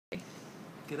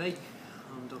G'day,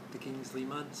 I'm Dr. Kingsley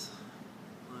Muds.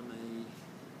 I'm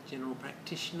a general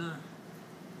practitioner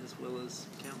as well as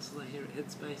counsellor here at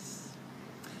Headspace.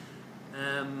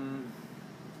 Been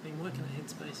working at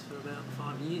Headspace for about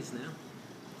 5 years now.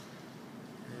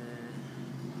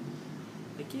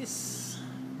 I guess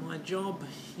my job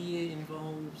here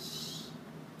involves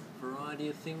a variety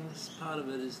of things. Part of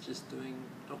it is just doing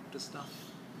doctor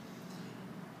stuff,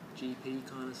 GP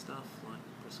kind of stuff, like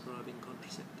prescribing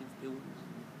contraceptive pills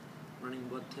and running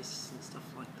blood tests and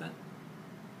stuff like that.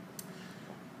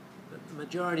 But the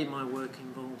majority of my work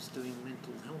involves doing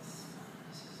mental health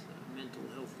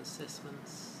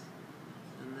assessments,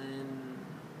 and then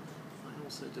I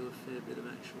also do a fair bit of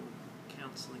actual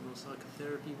counselling or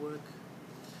psychotherapy work,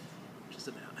 which is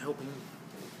about helping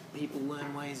people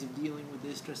learn ways of dealing with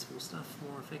their stressful stuff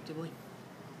more effectively.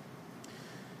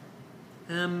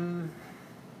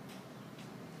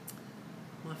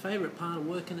 My favourite part of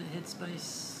working at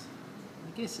Headspace,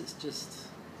 I guess it's just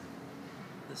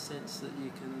the sense that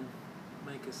you can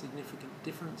make a significant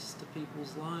difference to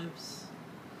people's lives.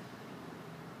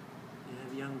 You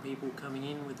have young people coming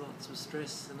in with lots of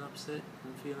stress and upset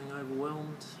and feeling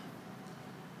overwhelmed,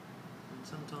 and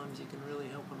sometimes you can really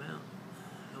help them out,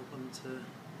 help them to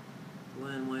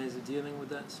learn ways of dealing with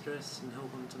that stress and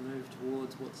help them to move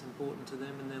towards what's important to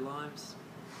them in their lives.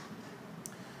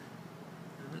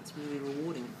 And that's really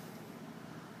rewarding.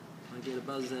 I get a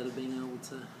buzz out of being able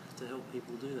to help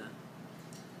people do that.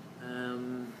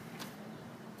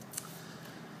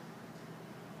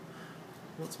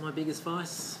 What's my biggest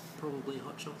vice? Probably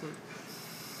hot chocolate.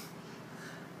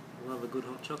 I love a good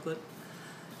hot chocolate.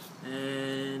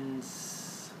 And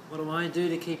what do I do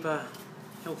to keep a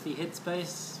healthy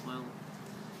headspace? Well,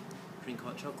 drink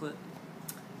hot chocolate,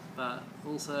 but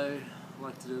also I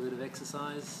like to do a bit of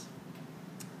exercise.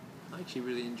 I actually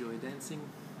really enjoy dancing,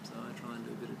 so I try and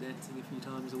do a bit of dancing a few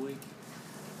times a week,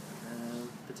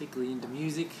 particularly into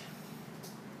music.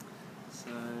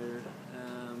 So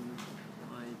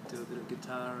I do a bit of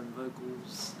guitar and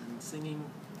vocals and singing,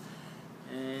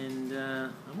 and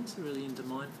I'm also really into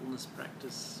mindfulness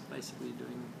practice, basically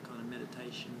doing kind of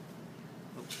meditation.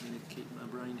 Helps me to keep my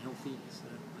brain healthy, so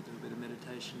I do a bit of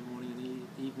meditation morning and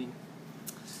evening.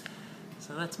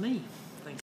 So that's me.